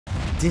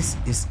This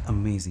is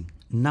amazing.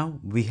 Now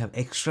we have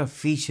extra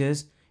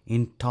features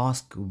in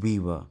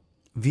TaskWeaver.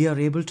 We are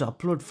able to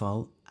upload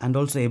file and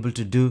also able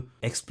to do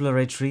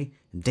exploratory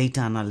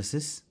data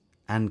analysis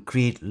and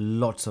create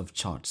lots of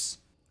charts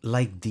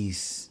like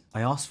these.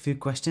 I asked few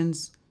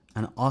questions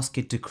and asked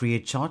it to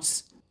create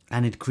charts,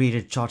 and it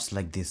created charts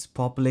like this: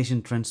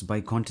 population trends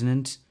by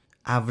continent,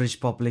 average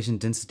population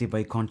density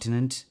by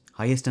continent,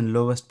 highest and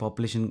lowest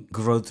population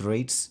growth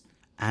rates,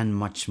 and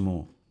much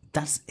more.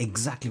 That's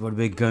exactly what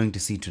we're going to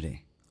see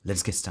today.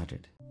 Let's get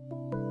started.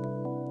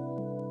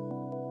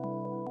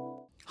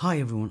 Hi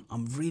everyone,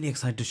 I'm really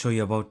excited to show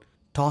you about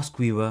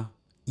TaskWeaver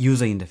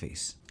user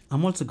interface.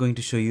 I'm also going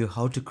to show you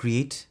how to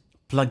create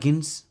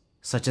plugins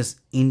such as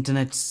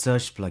internet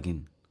search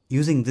plugin.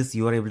 Using this,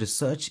 you are able to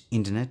search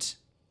internet,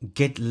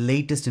 get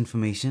latest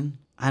information,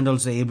 and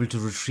also able to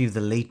retrieve the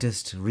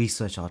latest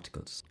research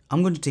articles.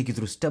 I'm going to take you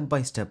through step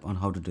by step on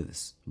how to do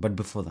this. But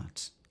before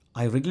that,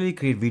 I regularly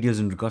create videos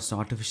in regards to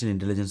artificial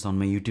intelligence on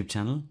my YouTube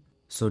channel.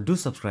 So do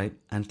subscribe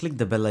and click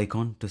the bell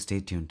icon to stay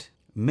tuned.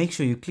 Make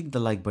sure you click the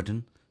like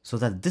button so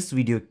that this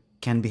video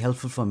can be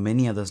helpful for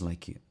many others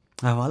like you.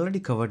 I have already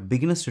covered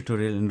beginner's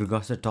tutorial in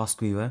regards to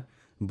TaskWeaver,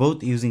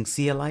 both using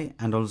CLI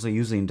and also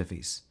user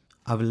interface.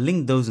 I will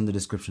link those in the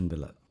description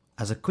below.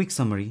 As a quick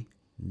summary,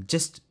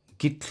 just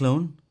git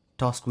clone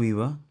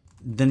TaskWeaver.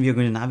 Then we are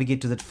going to navigate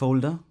to that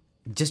folder.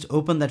 Just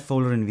open that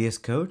folder in VS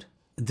Code.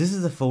 This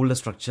is the folder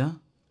structure.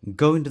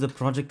 Go into the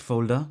project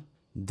folder.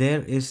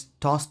 There is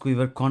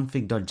TaskWeaver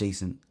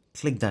config.json.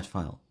 Click that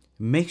file.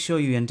 Make sure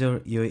you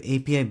enter your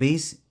API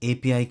base,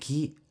 API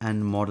key,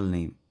 and model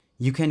name.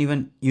 You can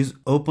even use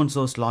open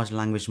source large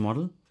language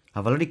model.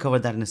 I've already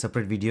covered that in a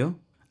separate video.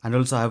 And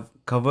also I've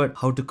covered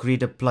how to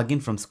create a plugin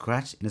from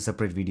scratch in a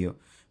separate video,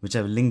 which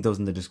I will link those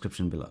in the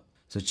description below.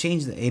 So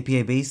change the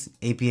API base,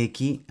 API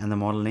key, and the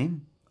model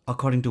name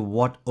according to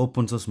what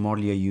open source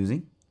model you're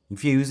using.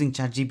 If you're using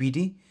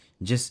ChatGPT,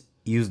 just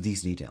use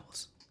these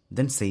details.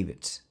 Then save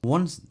it.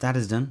 Once that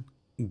is done,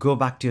 go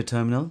back to your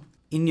terminal.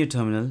 In your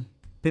terminal,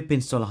 pip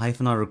install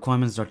 -r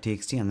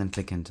requirements.txt and then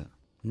click enter.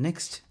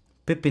 Next,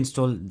 pip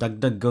install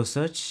DuckDuckGo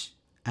search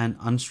and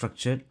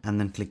unstructured and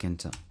then click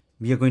enter.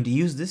 We are going to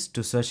use this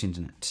to search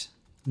internet.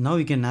 Now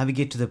you can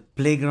navigate to the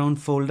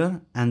playground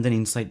folder and then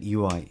inside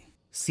UI,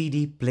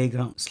 cd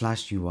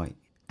playground/UI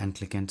and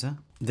click enter.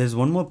 There's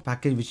one more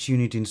package which you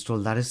need to install,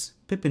 that is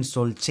pip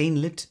install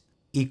chainlit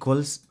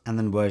equals and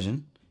then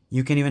version.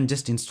 You can even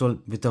just install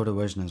without a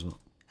version as well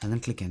and then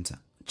click enter.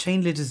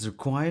 Chainlit is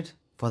required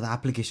for the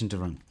application to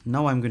run.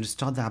 Now I'm going to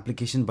start the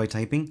application by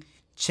typing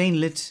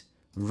chainlit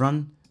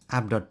run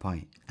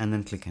app.py and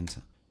then click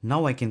enter.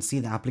 Now I can see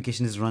the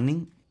application is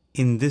running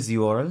in this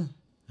URL,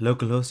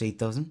 localhost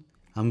 8000.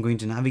 I'm going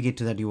to navigate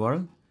to that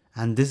URL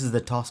and this is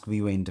the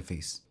TaskWeaver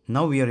interface.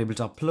 Now we are able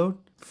to upload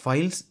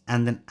files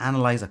and then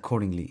analyze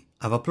accordingly.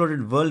 I've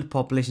uploaded world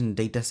population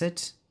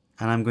dataset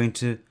and I'm going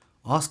to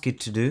ask it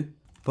to do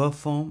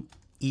perform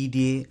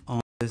EDA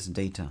on this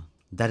data.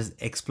 That is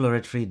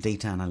exploratory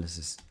data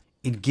analysis.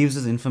 It gives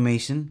us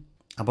information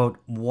about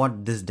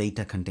what this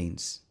data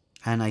contains.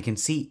 And I can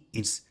see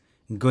it's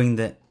going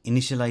the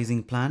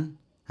initializing plan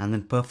and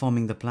then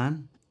performing the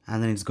plan,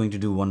 and then it's going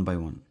to do one by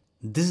one.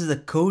 This is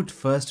the code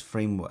first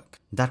framework.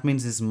 That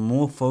means it's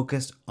more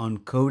focused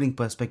on coding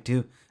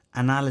perspective,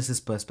 analysis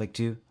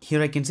perspective.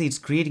 Here I can see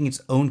it's creating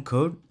its own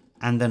code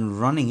and then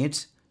running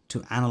it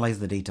to analyze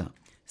the data.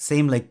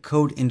 Same like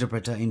code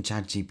interpreter in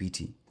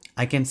ChatGPT.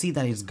 I can see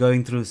that it's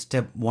going through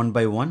step one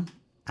by one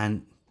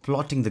and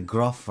plotting the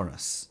graph for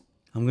us.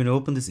 I'm going to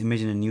open this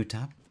image in a new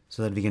tab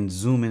so that we can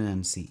zoom in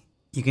and see.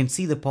 You can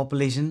see the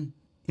population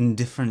in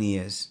different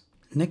years.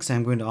 Next,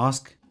 I'm going to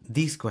ask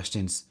these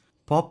questions: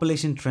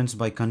 population trends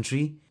by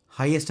country,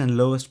 highest and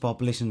lowest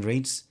population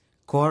rates,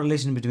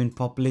 correlation between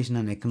population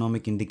and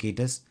economic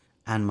indicators,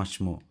 and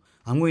much more.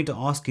 I'm going to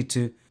ask it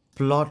to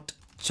plot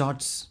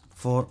charts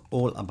for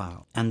all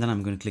above, and then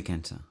I'm going to click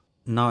enter.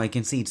 Now I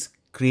can see it's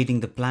creating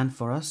the plan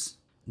for us.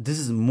 This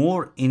is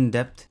more in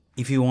depth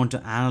if you want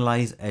to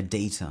analyze a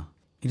data.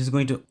 It is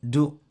going to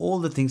do all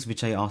the things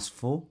which I asked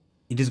for.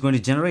 It is going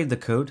to generate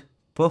the code,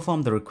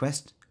 perform the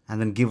request, and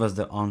then give us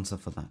the answer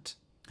for that.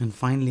 And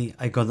finally,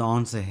 I got the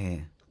answer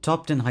here.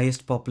 Top 10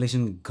 highest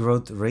population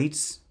growth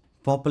rates,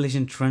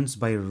 population trends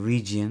by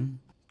region,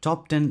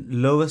 top 10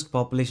 lowest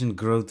population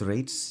growth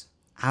rates,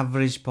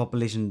 average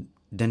population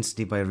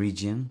density by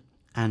region,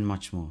 and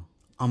much more.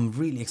 I'm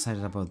really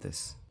excited about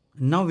this.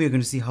 Now we are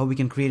going to see how we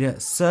can create a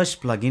search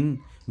plugin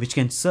which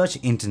can search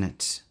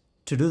internet.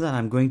 To do that,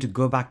 I'm going to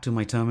go back to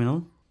my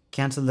terminal,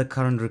 cancel the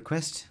current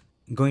request,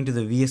 go into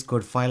the VS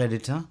Code file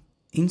editor.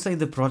 Inside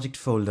the project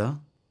folder,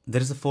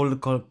 there is a folder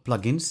called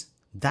plugins.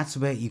 That's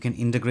where you can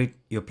integrate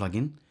your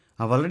plugin.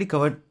 I've already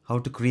covered how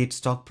to create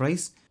stock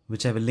price,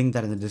 which I will link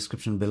that in the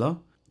description below.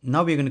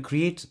 Now we're going to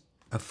create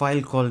a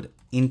file called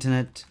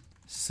internet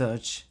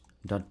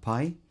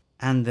search.py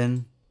and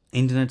then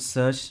internet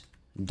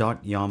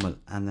search.yaml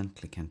and then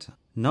click enter.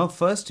 Now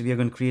first we are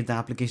going to create the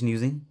application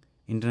using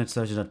internet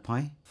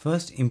search.py.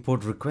 First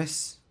import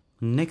requests,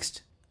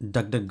 next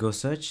DuckDuckGo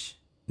search,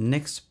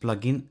 next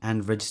plugin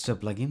and register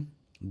plugin.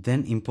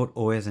 then import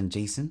OS and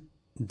JSON.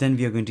 Then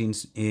we are going to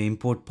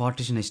import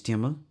partition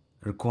HTML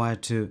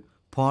required to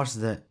parse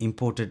the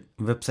imported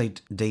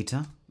website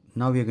data.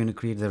 Now we are going to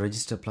create the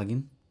register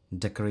plugin,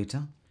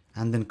 decorator,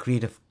 and then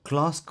create a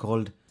class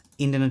called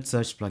internet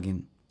search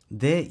plugin.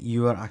 There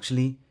you are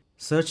actually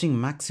searching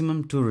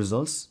maximum 2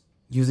 results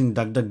using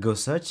DuckDuckGo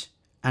search,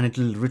 and it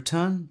will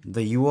return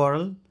the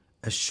URL,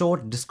 a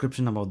short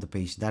description about the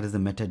page. That is the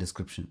meta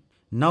description.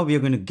 Now we are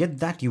going to get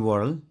that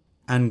URL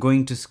and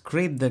going to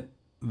scrape the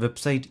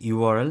website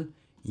URL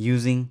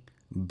using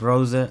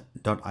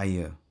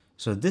browser.io.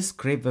 So this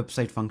scrape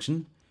website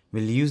function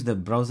will use the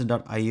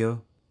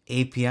browser.io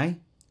API,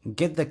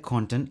 get the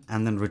content,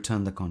 and then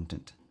return the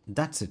content.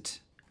 That's it.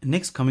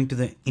 Next, coming to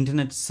the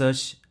internet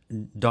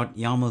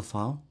search.yaml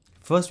file.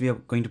 First, we are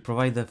going to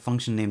provide the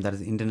function name, that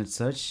is internet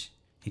search.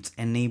 It's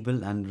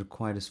enabled and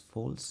required is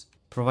false.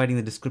 Providing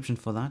the description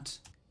for that.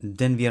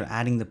 Then we are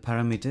adding the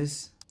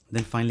parameters.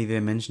 Then finally, we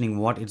are mentioning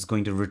what it's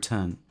going to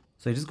return.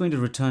 So it is going to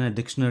return a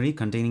dictionary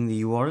containing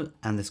the URL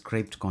and the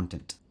scraped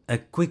content. A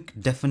quick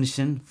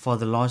definition for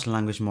the large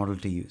language model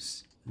to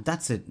use.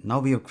 That's it. Now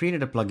we have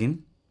created a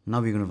plugin.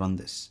 Now we're going to run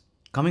this.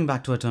 Coming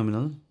back to our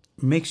terminal,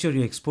 make sure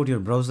you export your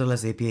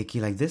browserless API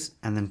key like this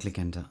and then click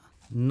enter.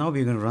 Now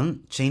we're going to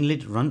run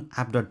chainlit run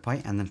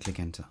app.py and then click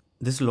enter.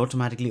 This will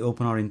automatically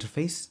open our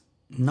interface.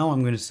 Now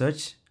I'm going to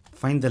search,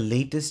 find the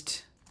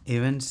latest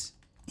events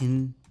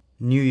in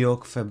New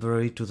York,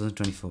 February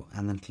 2024,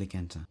 and then click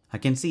enter. I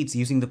can see it's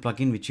using the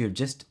plugin which you have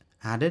just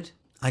added.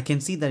 I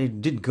can see that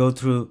it did go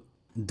through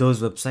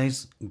those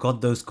websites,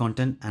 got those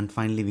content, and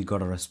finally we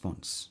got a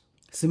response.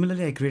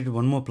 Similarly, I created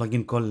one more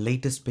plugin called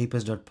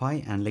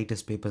latestpapers.py and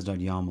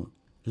latestpapers.yaml.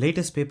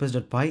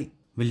 Latestpapers.py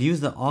will use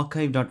the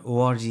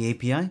archive.org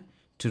API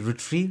to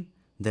retrieve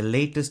the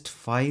latest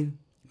 5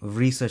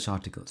 research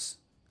articles.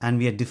 And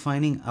we are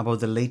defining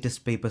about the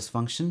latest papers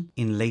function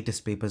in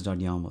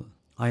latestpapers.yaml.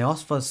 I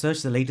asked for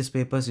search the latest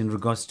papers in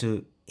regards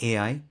to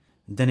AI.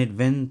 Then it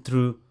went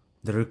through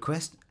the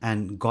request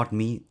and got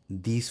me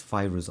these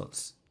 5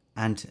 results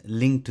and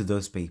linked to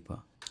those papers.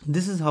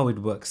 This is how it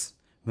works.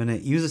 When a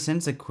user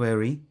sends a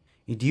query,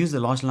 it uses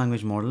the large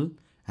language model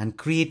and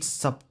creates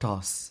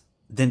subtasks.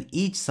 Then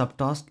each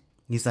subtask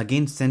is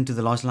again sent to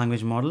the large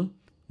language model.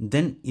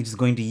 Then it's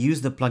going to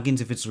use the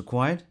plugins if it's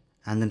required,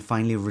 and then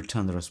finally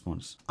return the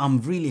response. I'm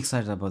really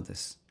excited about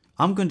this.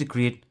 I'm going to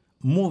create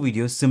more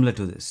videos similar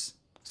to this.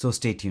 So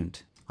stay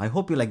tuned. I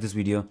hope you like this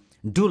video.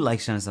 Do like,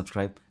 share, and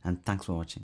subscribe, and thanks for watching.